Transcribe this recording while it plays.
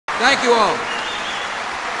Thank you all.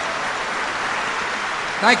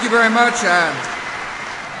 Thank you very much.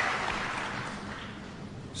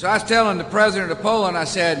 So I was telling the president of Poland, I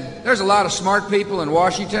said, there's a lot of smart people in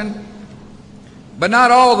Washington, but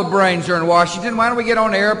not all the brains are in Washington. Why don't we get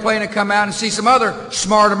on the airplane and come out and see some other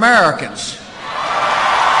smart Americans?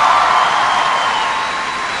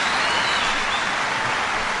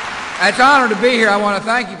 It's an honor to be here. I want to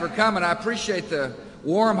thank you for coming. I appreciate the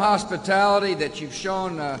warm hospitality that you've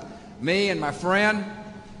shown me and my friend.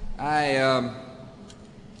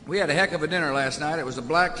 We had a heck of a dinner last night. It was a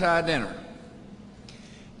black tie dinner.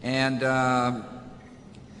 And I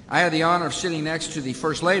had the honor of sitting next to the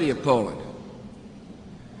First Lady of Poland.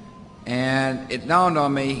 And it dawned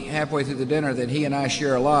on me halfway through the dinner that he and I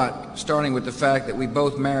share a lot, starting with the fact that we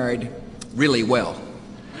both married really well.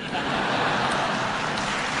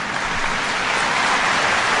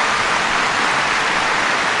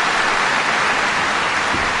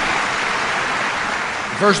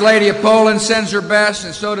 The First Lady of Poland sends her best,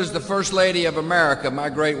 and so does the First Lady of America, my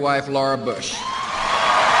great wife, Laura Bush.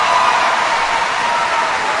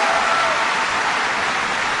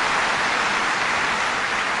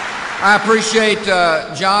 I appreciate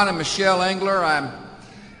John and Michelle Engler.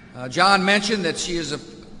 John mentioned that she is of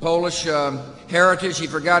Polish heritage. He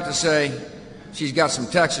forgot to say she's got some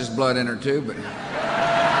Texas blood in her, too.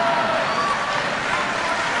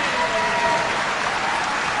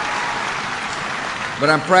 But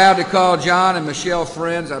I'm proud to call John and Michelle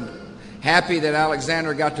friends. I'm happy that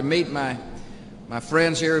Alexander got to meet my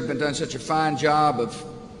friends here who've been done such a fine job of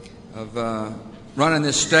running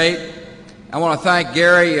this state. I want to thank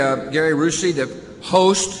Gary Rusey, the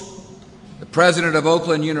host, the president of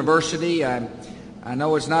Oakland University. I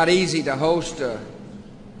know it's not easy to host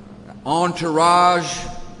entourage,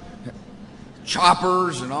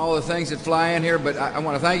 choppers, and all the things that fly in here, but I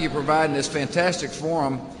want to thank you for providing this fantastic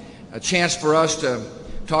forum, a chance for us to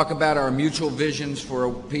talk about our mutual visions for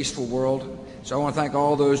a peaceful world. So I want to thank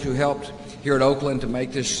all those who helped here at Oakland to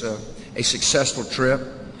make this a successful trip.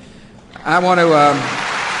 I want to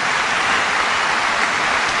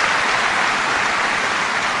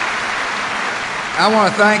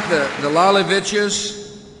thank the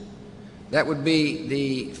Laloviches. That would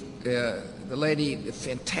be the lady, the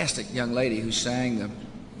fantastic young lady who sang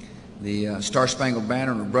the Star Spangled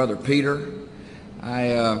Banner, and her brother Peter.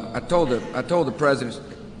 I told the president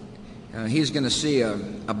he's going to see a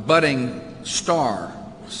budding star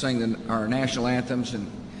sing our national anthems,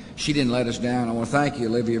 and she didn't let us down. I want to thank you,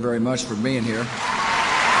 Olivia, very much for being here.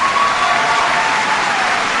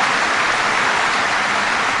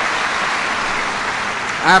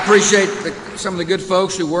 I appreciate some of the good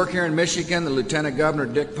folks who work here in Michigan. The Lieutenant Governor,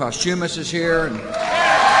 Dick Posthumus, is here. And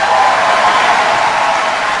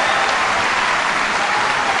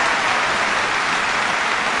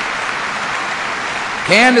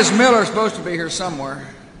Candace Miller is supposed to be here somewhere.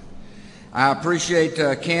 I appreciate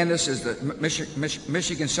Candace as the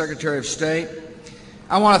Michigan Secretary of State.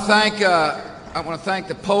 I want to thank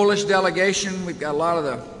the Polish delegation. We've got a lot of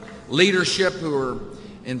the leadership who are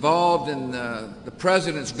involved in the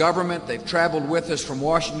president's government. They've traveled with us from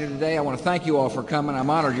Washington today. I want to thank you all for coming. I'm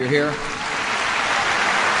honored you're here.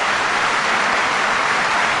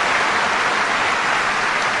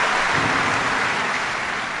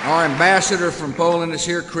 Our ambassador from Poland is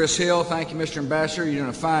here, Chris Hill. Thank you, Mr. Ambassador. You're doing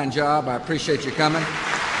a fine job. I appreciate you coming.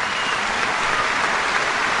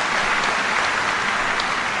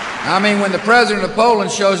 I mean, when the president of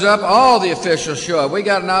Poland shows up, all the officials show up. We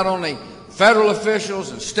got not only federal officials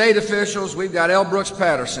and state officials, we've got L. Brooks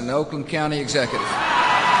Patterson, the Oakland County Executive.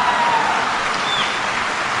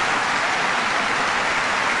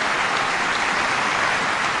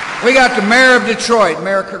 We got the mayor of Detroit,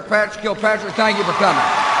 Mayor Kilpatrick. Thank you for coming.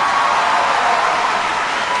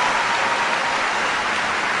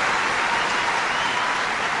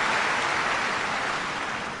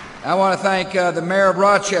 I want to thank the mayor of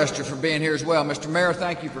Rochester for being here as well. Mr. Mayor,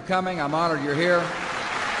 thank you for coming. I'm honored you're here.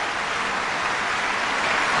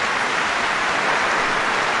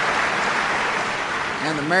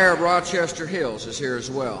 And the mayor of Rochester Hills is here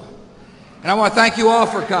as well. And I want to thank you all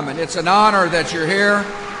for coming. It's an honor that you're here.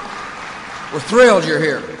 We're thrilled you're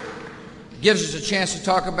here. It gives us a chance to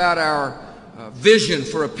talk about our vision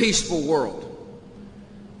for a peaceful world.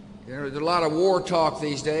 There's a lot of war talk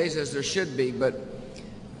these days, as there should be, but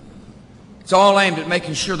it's all aimed at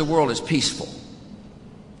making sure the world is peaceful.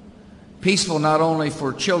 Peaceful not only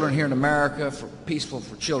for children here in America, peaceful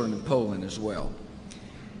for children in Poland as well.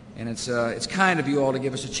 And it's kind of you all to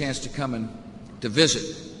give us a chance to come and to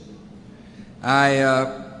visit.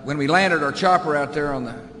 When we landed our chopper out there on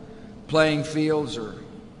the playing fields, or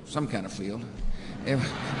some kind of field,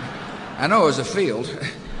 I know it was a field.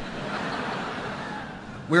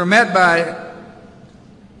 We were met by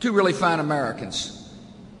two really fine Americans,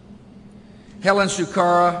 Helen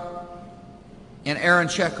Sukara and Aaron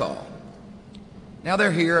Chekhov. Now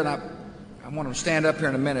they're here, and I want to stand up here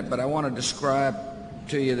in a minute, but I want to describe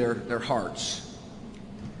to you their hearts.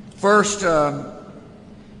 First,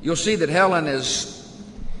 you'll see that Helen has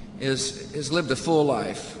lived a full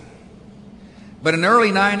life. But in the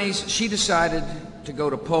early 90s, she decided to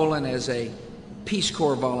go to Poland as a Peace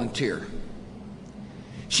Corps volunteer.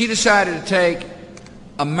 She decided to take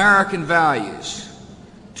American values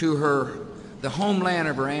to the homeland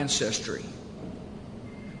of her ancestry,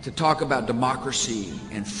 to talk about democracy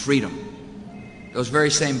and freedom, those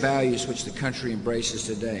very same values which the country embraces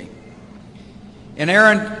today. And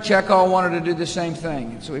Aaron Chekhov wanted to do the same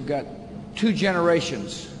thing. So we've got two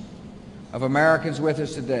generations of Americans with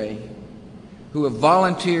us today who have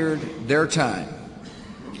volunteered their time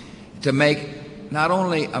to make not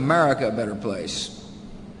only America a better place,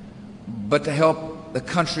 but to help the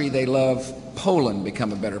country they love, Poland,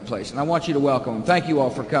 become a better place. And I want you to welcome them. Thank you all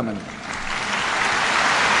for coming.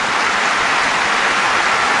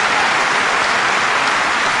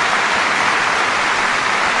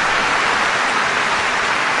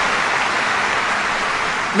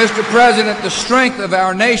 Mr. President, the strength of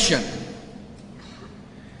our nation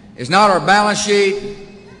is not our balance sheet,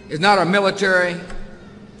 is not our military.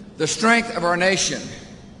 The strength of our nation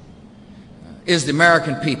is the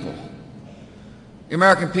American people. The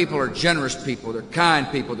American people are generous people, they're kind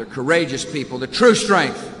people, they're courageous people. The true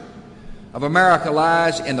strength of America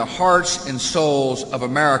lies in the hearts and souls of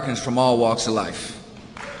Americans from all walks of life.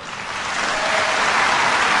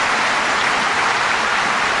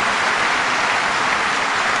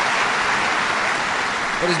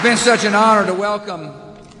 It has been such an honor to welcome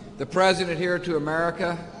the President here to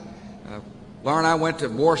America. Laura and I went to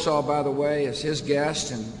Warsaw, by the way, as his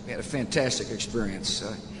guest, and we had a fantastic experience.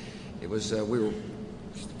 The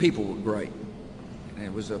people were great, and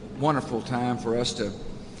it was a wonderful time for us to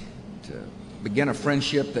begin a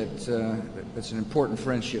friendship that's an important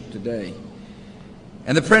friendship today.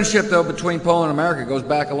 And the friendship, though, between Poland and America goes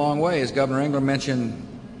back a long way. As Governor England mentioned,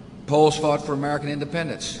 Poles fought for American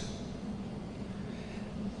independence.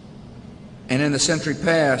 And in the century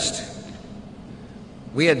past,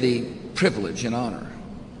 we had the privilege and honor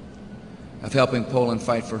of helping Poland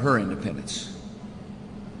fight for her independence.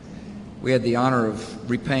 We had the honor of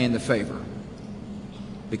repaying the favor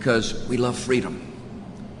because we love freedom,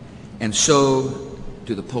 and so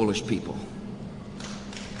do the Polish people.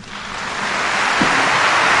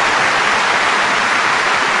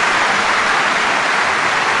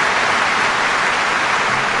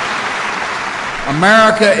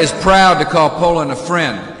 America is proud to call Poland a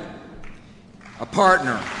friend, a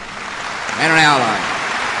partner, and an ally.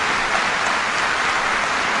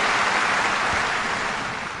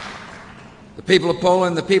 The people of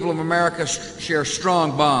Poland, the people of America share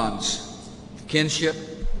strong bonds of kinship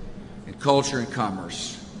and culture and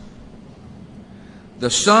commerce. The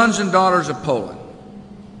sons and daughters of Poland,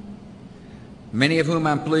 many of whom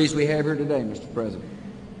I'm pleased we have here today, Mr. President,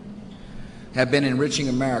 have been enriching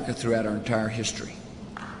America throughout our entire history.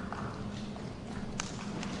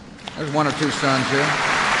 There's one or two sons here.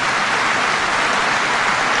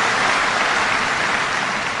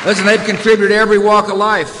 Listen, they've contributed to every walk of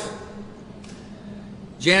life.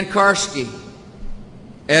 Jan Karski,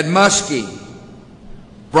 Ed Muskie,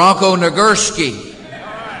 Bronco Nagurski.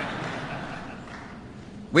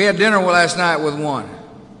 We had dinner last night with one.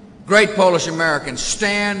 Great Polish American,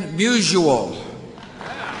 Stan Musial.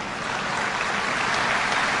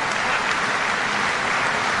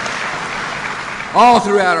 All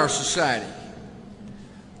throughout our society,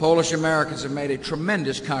 Polish Americans have made a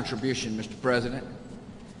tremendous contribution, Mr. President,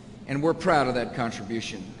 and we're proud of that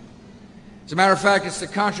contribution. As a matter of fact, it's the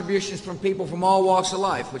contributions from people from all walks of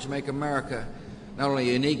life which make America not only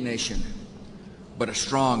a unique nation, but a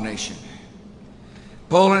strong nation.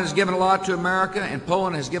 Poland has given a lot to America, and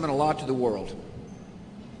Poland has given a lot to the world.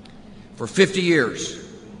 For 50 years,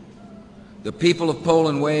 the people of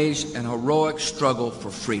Poland waged an heroic struggle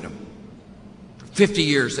for freedom. 50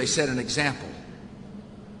 years, they set an example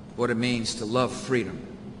of what it means to love freedom.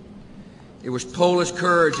 It was Polish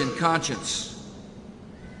courage and conscience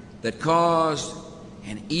that caused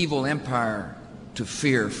an evil empire to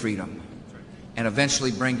fear freedom and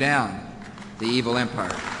eventually bring down the evil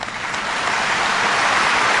empire.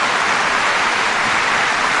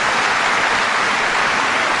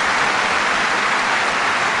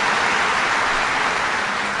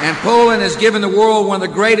 And Poland has given the world one of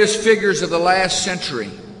the greatest figures of the last century,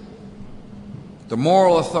 the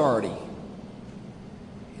moral authority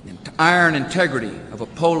and iron integrity of a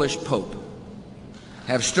Polish Pope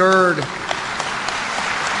have stirred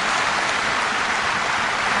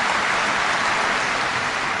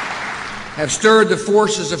the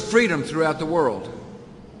forces of freedom throughout the world.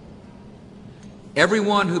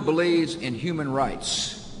 Everyone who believes in human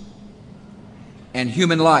rights and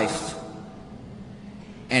human life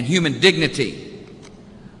and human dignity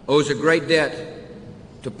owes a great debt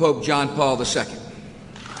to Pope John Paul II.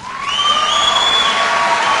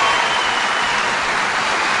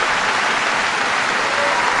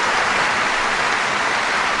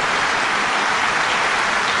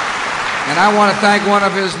 And I want to thank one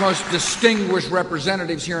of his most distinguished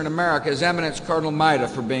representatives here in America, His Eminence Cardinal Maida,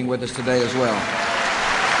 for being with us today as well.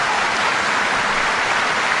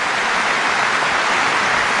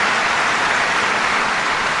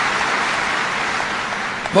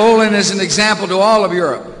 Poland is an example to all of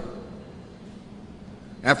Europe.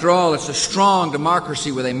 After all, it's a strong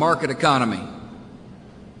democracy with a market economy.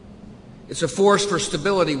 It's a force for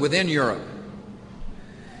stability within Europe.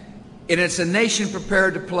 And it's a nation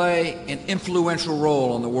prepared to play an influential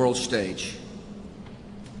role on the world stage.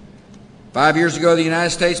 5 years ago, the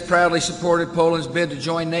United States proudly supported Poland's bid to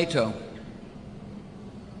join NATO.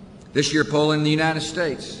 This year, Poland and the United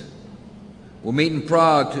States will meet in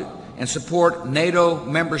Prague and support NATO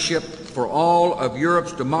membership for all of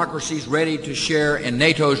Europe's democracies ready to share in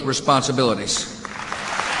NATO's responsibilities.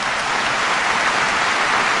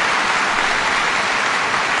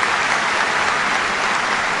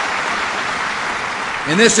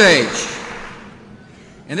 In this age,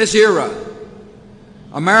 in this era,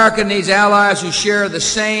 America needs allies who share the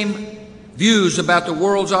same views about the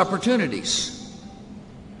world's opportunities.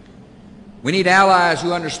 We need allies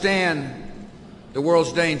who understand the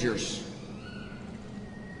world's dangers.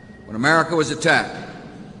 When America was attacked,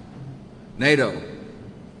 NATO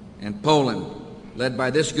and Poland, led by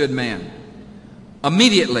this good man,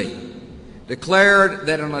 immediately declared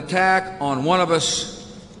that an attack on one of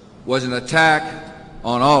us was an attack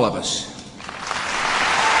on all of us.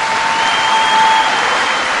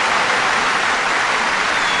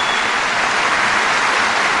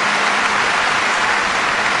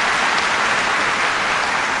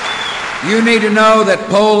 You need to know that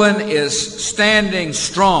Poland is standing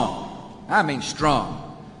strong, I mean strong,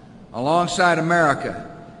 alongside America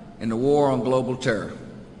in the war on global terror.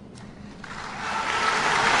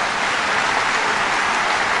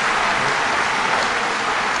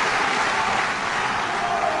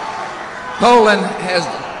 Poland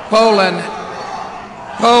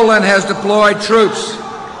has deployed troops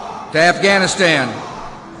to Afghanistan,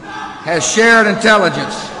 has shared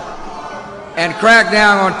intelligence, and cracked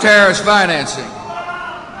down on terrorist financing.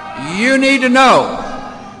 You need to know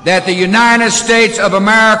that the United States of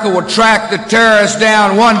America will track the terrorists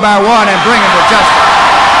down one by one and bring them to justice.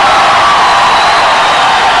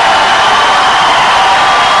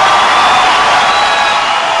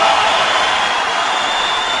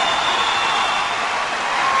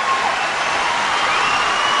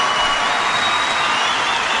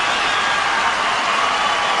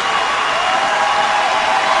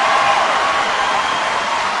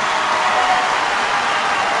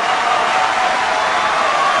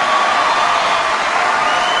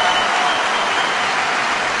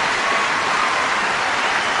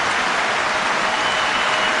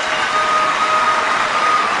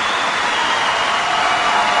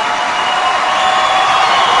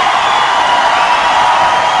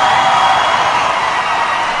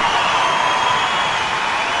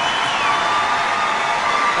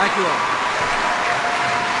 Thank you all.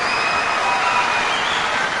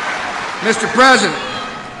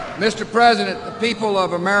 Mr. President, the people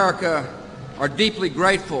of America are deeply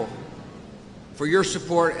grateful for your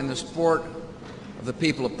support and the support of the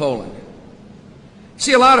people of Poland.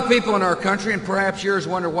 See, a lot of people in our country, and perhaps yours,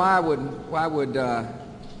 wonder why would an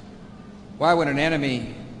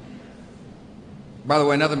enemy, by the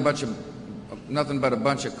way, nothing but a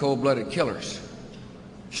bunch of cold-blooded killers,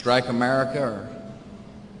 strike America?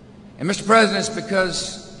 And Mr. President, it's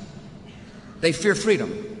because they fear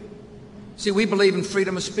freedom. See, we believe in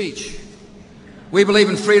freedom of speech. We believe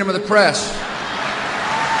in freedom of the press.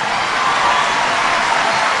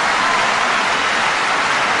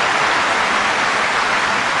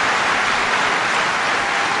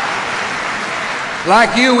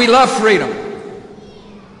 Like you, we love freedom.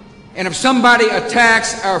 And if somebody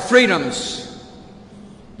attacks our freedoms,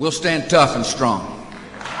 we'll stand tough and strong.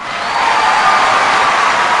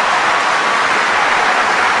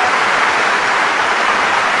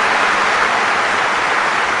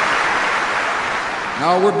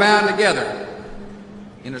 No, we're bound together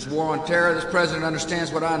In his war on terror, this president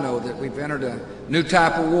understands what I know, that we've entered a new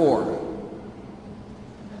type of war.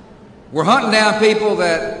 We're hunting down people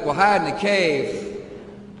that will hide in a cave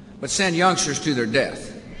but send youngsters to their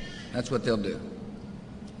death. That's what they'll do.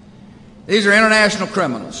 These are international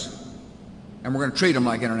criminals, and we're going to treat them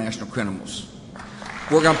like international criminals.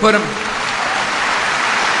 We're going to put them...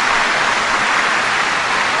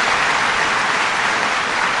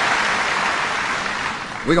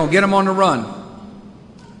 We're going to get them on the run,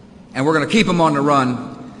 and we're going to keep them on the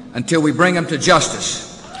run until we bring them to justice.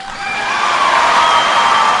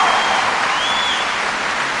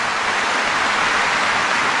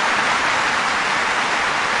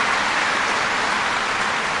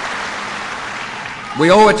 We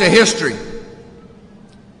owe it to history.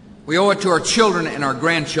 We owe it to our children and our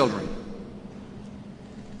grandchildren.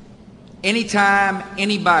 Anytime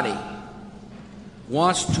anybody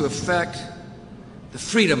wants to affect the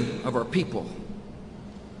freedom of our people,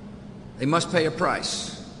 they must pay a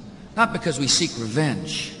price. Not because we seek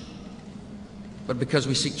revenge, but because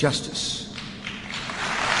we seek justice.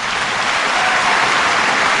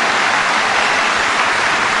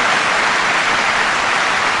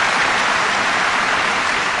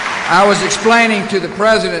 I was explaining to the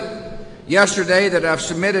President yesterday that I've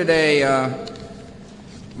submitted a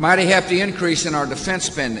mighty hefty increase in our defense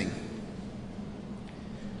spending.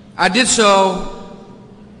 I did so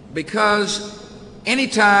because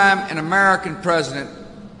anytime an American president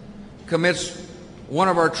commits one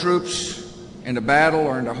of our troops into battle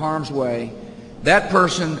or into harm's way, that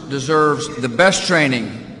person deserves the best training,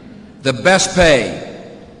 the best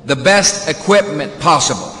pay, the best equipment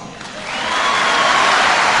possible.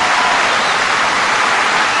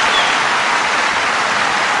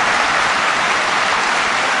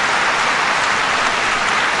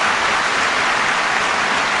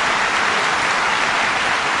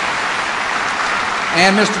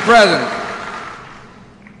 And, Mr. President,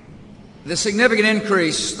 the significant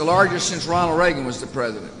increase, the largest since Ronald Reagan was the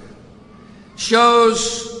president,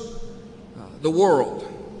 shows the world,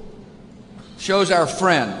 shows our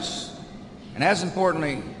friends, and as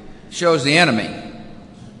importantly, shows the enemy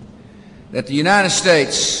that the United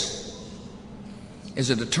States is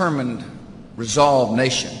a determined, resolved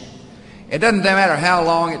nation. It doesn't matter how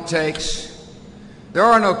long it takes. There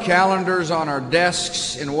are no calendars on our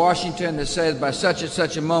desks in Washington that says by such and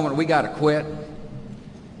such a moment we got to quit.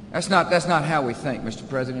 That's not how we think, Mr.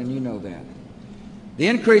 President, and you know that. The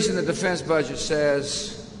increase in the defense budget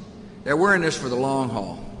says that we're in this for the long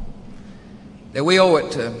haul, that we owe it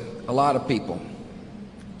to a lot of people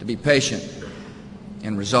to be patient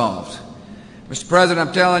and resolved. Mr. President,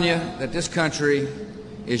 I'm telling you that this country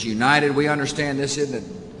is united. We understand this isn't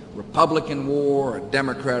a Republican war or a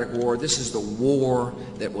Democratic war. This is the war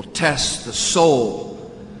that will test the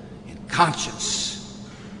soul and conscience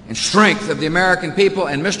and strength of the American people.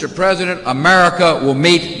 And, Mr. President, America will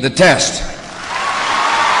meet the test.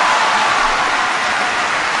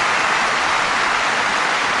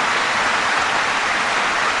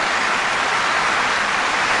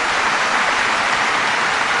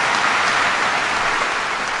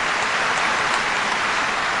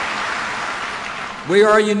 We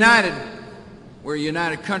are united. We're a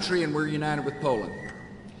united country, and we're united with Poland.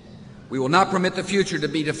 We will not permit the future to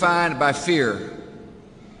be defined by fear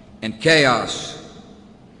and chaos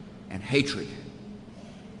and hatred.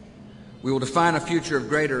 We will define a future of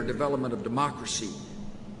greater development of democracy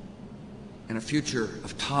and a future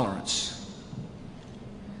of tolerance.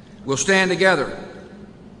 We'll stand together,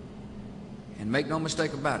 and make no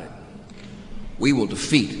mistake about it, we will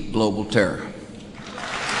defeat global terror.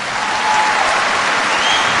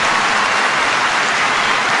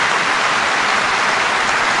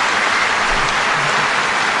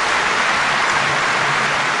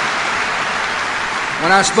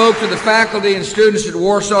 When I spoke to the faculty and students at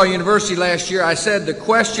Warsaw University last year, I said the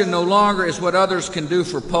question no longer is what others can do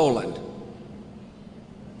for Poland,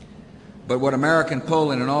 but what America and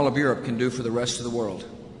Poland and all of Europe can do for the rest of the world.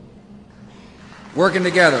 Working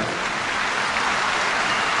together,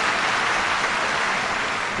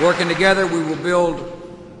 we will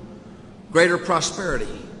build greater prosperity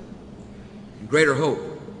and greater hope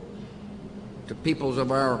to peoples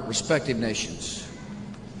of our respective nations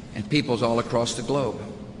and peoples all across the globe.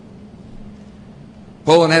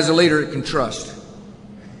 Poland has a leader it can trust.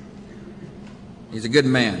 He's a good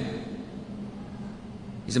man.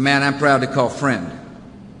 He's a man I'm proud to call friend.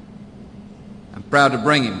 I'm proud to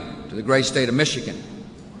bring him to the great state of Michigan.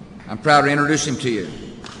 I'm proud to introduce him to you.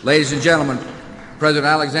 Ladies and gentlemen, President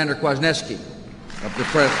Alexander Kwasniewski of the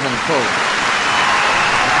President of Poland.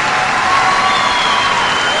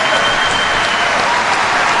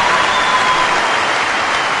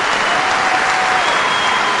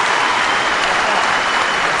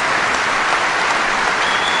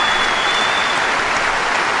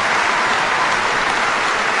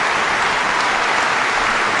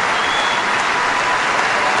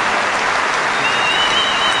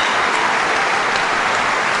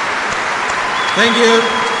 Thank you,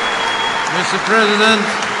 Mr. President,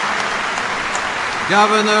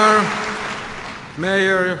 Governor,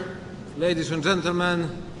 Mayor, ladies and gentlemen,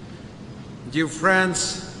 dear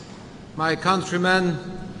friends, my countrymen,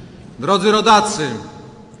 drodzy rodacy.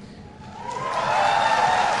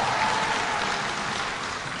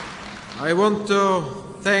 I want to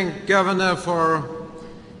thank Governor for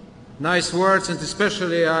nice words, and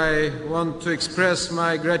especially I want to express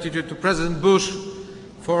my gratitude to President Bush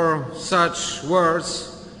for such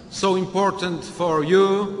words, so important for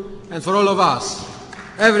you and for all of us,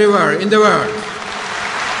 everywhere in the world.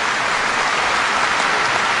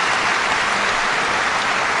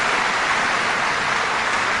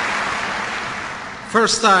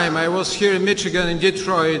 First time I was here in Michigan, in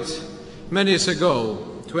Detroit, many years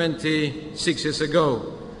ago, 26 years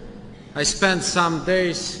ago. I spent some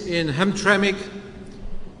days in Hamtramck,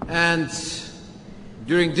 and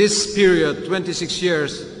during this period, 26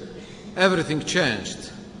 years, everything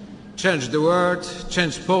changed. Changed the world,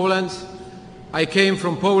 changed Poland. I came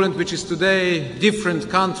from Poland, which is today a different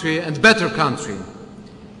country and better country.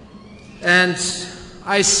 And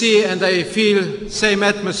I see and I feel same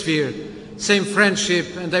atmosphere, same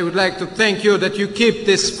friendship, and I would like to thank you that you keep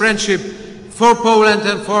this friendship for Poland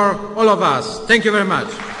and for all of us. Thank you very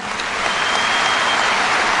much.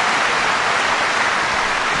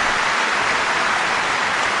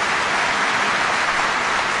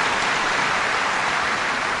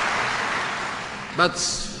 But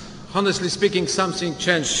honestly speaking, something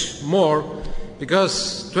changed more,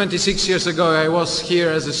 because 26 years ago I was here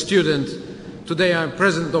as a student. Today I'm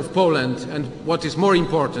President of Poland, and what is more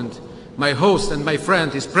important, my host and my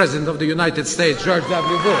friend is President of the United States, George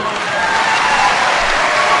W. Bush.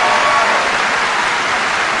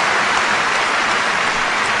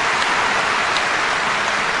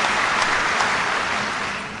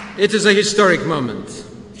 It is a historic moment.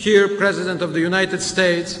 Here, President of the United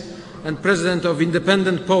States and President of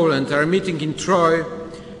independent Poland are meeting in Troy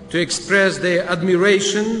to express their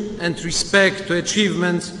admiration and respect to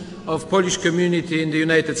achievements of Polish community in the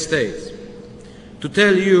United States. To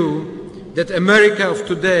tell you that America of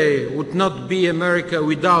today would not be America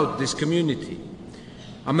without this community.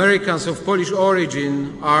 Americans of Polish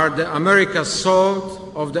origin are the America's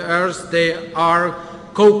salt of the earth. They are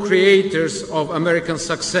co-creators of American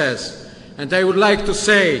success. And I would like to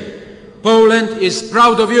say, Poland is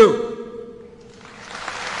proud of you.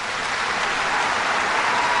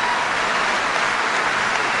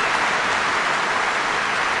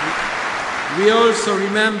 We also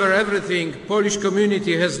remember everything Polish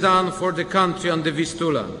community has done for the country on the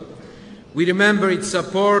Vistula. We remember its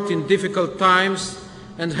support in difficult times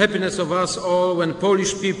and happiness of us all when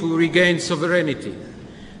Polish people regained sovereignty.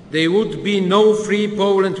 There would be no free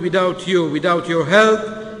Poland without you, without your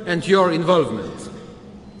help and your involvement.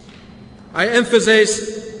 I emphasize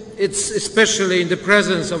it especially in the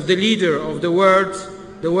presence of the leader of the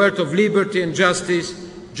world of liberty and justice,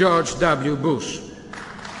 George W. Bush.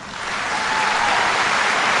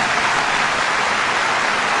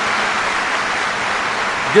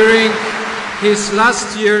 During his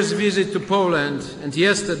last year's visit to Poland and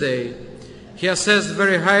yesterday, he assessed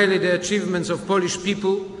very highly the achievements of Polish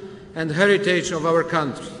people and heritage of our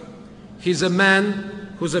country. He is a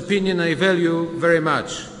man whose opinion I value very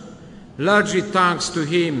much. Largely thanks to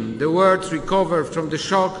him, the world recovered from the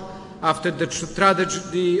shock after the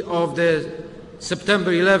tragedy of the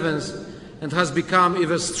September 11th and has become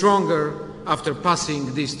even stronger after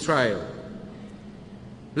passing this trial.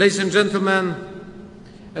 Ladies and gentlemen,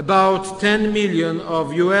 about 10 million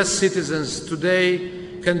of US citizens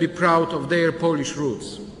today can be proud of their Polish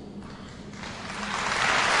roots.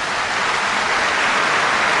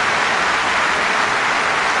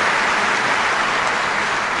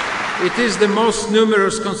 It is the most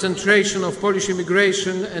numerous concentration of Polish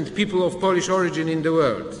immigration and people of Polish origin in the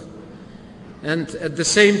world, and at the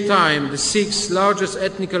same time the sixth largest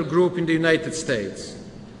ethnic group in the United States.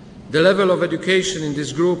 The level of education in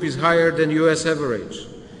this group is higher than US average.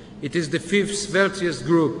 It is the fifth wealthiest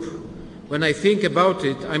group. When I think about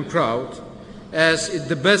it, I'm proud, as it's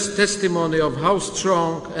the best testimony of how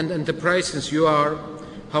strong and enterprising you are,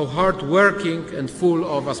 how hard-working and full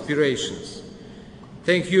of aspirations.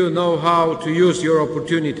 Thank you know how to use your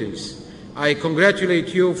opportunities. I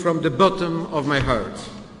congratulate you from the bottom of my heart.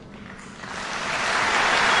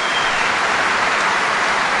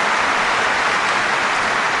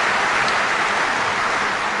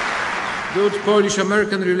 Good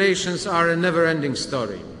Polish-American relations are a never-ending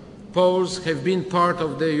story. Poles have been part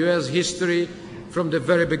of the US history from the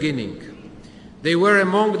very beginning. They were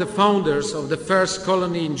among the founders of the first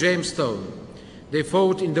colony in Jamestown. They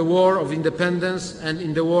fought in the War of Independence and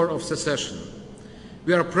in the War of Secession.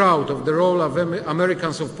 We are proud of the role of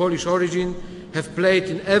Americans of Polish origin have played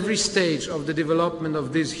in every stage of the development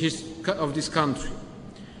of this country.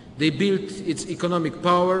 They built its economic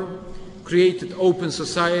power, created open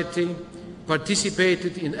society,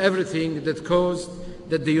 participated in everything that caused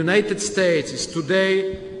that the United States is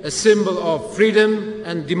today a symbol of freedom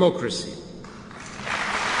and democracy.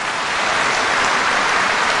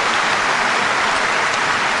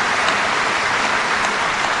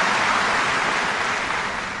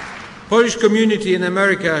 Polish community in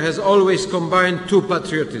America has always combined two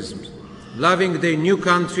patriotisms. Loving their new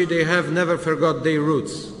country, they have never forgot their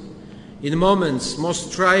roots. In moments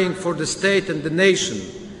most trying for the state and the nation,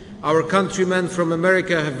 our countrymen from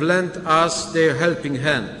America have lent us their helping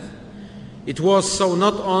hand. It was so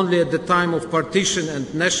not only at the time of partition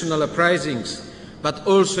and national uprisings, but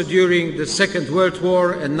also during the Second World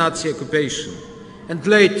War and Nazi occupation, and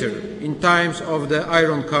later in times of the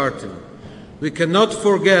Iron Curtain. We cannot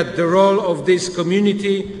forget the role of this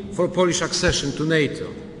community for Polish accession to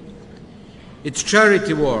NATO. Its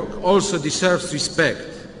charity work also deserves respect.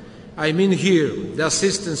 I mean here the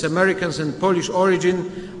assistance Americans and Polish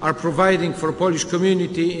origin are providing for Polish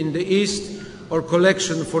community in the East or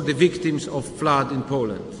collection for the victims of flood in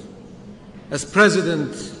Poland. As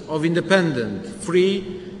President of independent,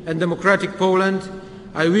 free and democratic Poland,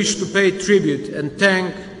 I wish to pay tribute and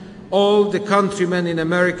thank all the countrymen in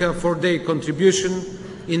America for their contribution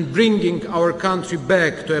in bringing our country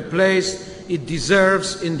back to a place it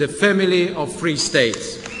deserves in the family of free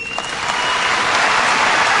states.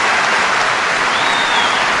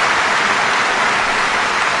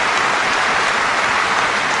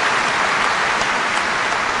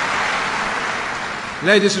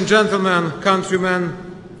 Ladies and gentlemen, countrymen,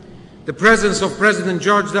 the presence of President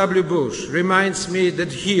George W. Bush reminds me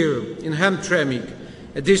that here in Hamtramck,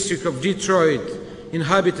 a district of Detroit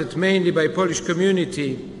inhabited mainly by Polish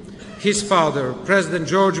community, his father, President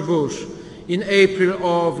George Bush, in April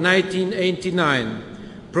of 1989,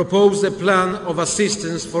 proposed a plan of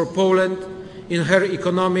assistance for Poland in her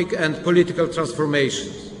economic and political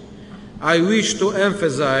transformations. I wish to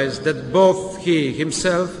emphasize that both he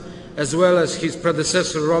himself as well as his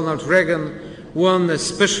predecessor Ronald Reagan won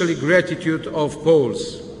especially gratitude of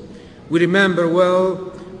Poles. We remember well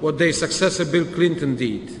what their successor Bill Clinton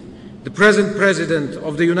did. The present President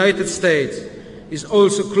of the United States is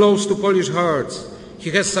also close to Polish hearts. He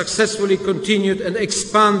has successfully continued and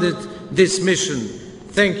expanded this mission.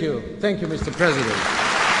 Thank you. Thank you, Mr. President.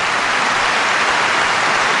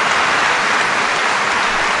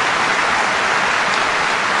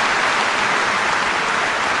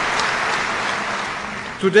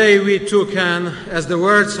 Today we too can, as the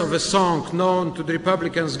words of a song known to the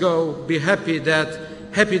Republicans go, be happy that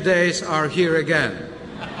happy days are here again.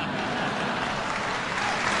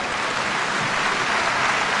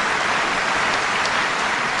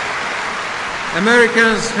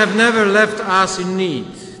 Americans have never left us in need.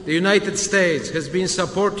 The United States has been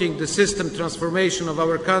supporting the system transformation of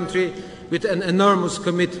our country with an enormous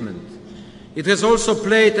commitment. It has also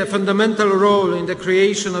played a fundamental role in the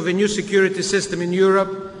creation of a new security system in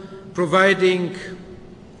Europe, providing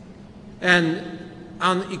an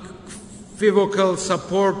unequivocal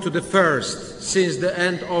support to the first since the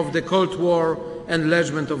end of the Cold War and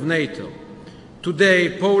enlargement of NATO.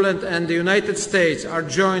 Today, Poland and the United States are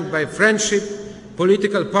joined by friendship,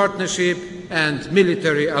 political partnership and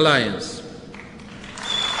military alliance.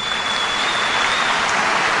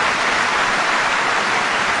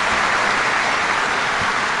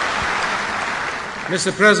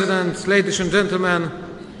 Mr. President, ladies and gentlemen,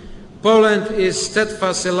 Poland is a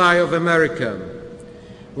steadfast ally of America.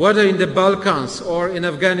 Whether in the Balkans or in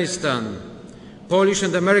Afghanistan, Polish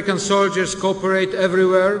and American soldiers cooperate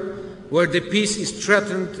everywhere where the peace is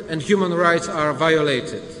threatened and human rights are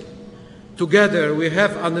violated. Together, we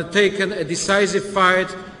have undertaken a decisive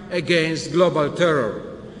fight against global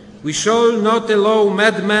terror. We shall not allow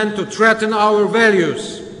madmen to threaten our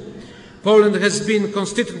values. Poland has been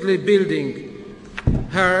constantly building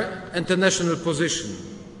her international position.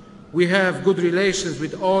 We have good relations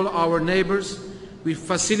with all our neighbors. We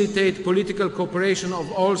facilitate political cooperation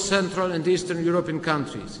of all Central and Eastern European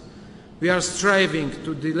countries. We are striving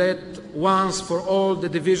to delete once for all the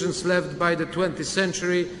divisions left by the 20th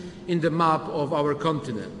century in the map of our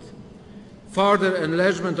continent. Further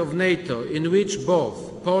enlargement of NATO, in which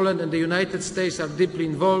both Poland and the United States are deeply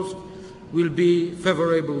involved, will be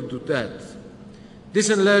favorable to that. This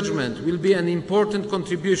enlargement will be an important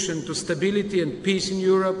contribution to stability and peace in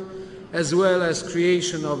Europe, as well as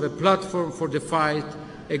creation of a platform for the fight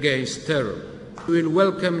against terror. We will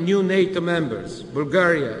welcome new NATO members: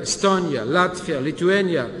 Bulgaria, Estonia, Latvia,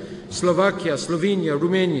 Lithuania, Slovakia, Slovenia,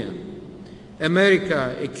 Romania.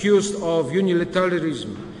 America, accused of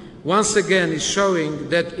unilateralism, once again is showing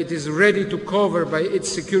that it is ready to cover by its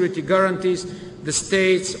security guarantees the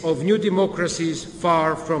states of new democracies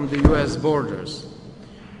far from the US borders.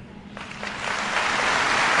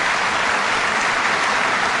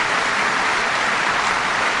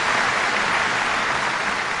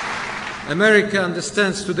 America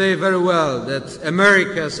understands today very well that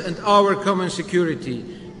America's and our common security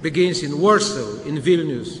begins in Warsaw, in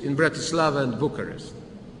Vilnius, in Bratislava and Bucharest.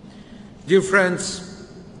 Dear friends,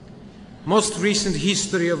 most recent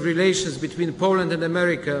history of relations between Poland and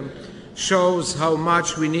America shows how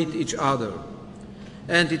much we need each other.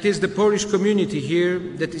 And it is the Polish community here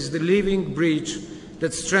that is the living bridge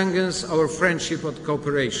that strengthens our friendship and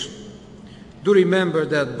cooperation. Do remember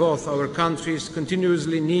that both our countries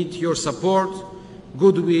continuously need your support,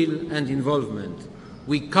 goodwill and involvement.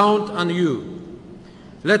 We count on you.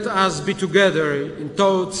 Let us be together in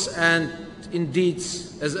thoughts and in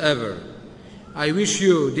deeds as ever. I wish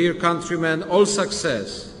you, dear countrymen, all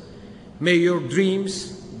success. May your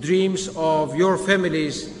dreams of your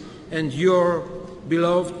families and your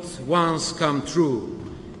beloved ones come true.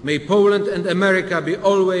 May Poland and America be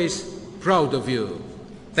always proud of you.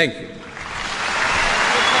 Thank you.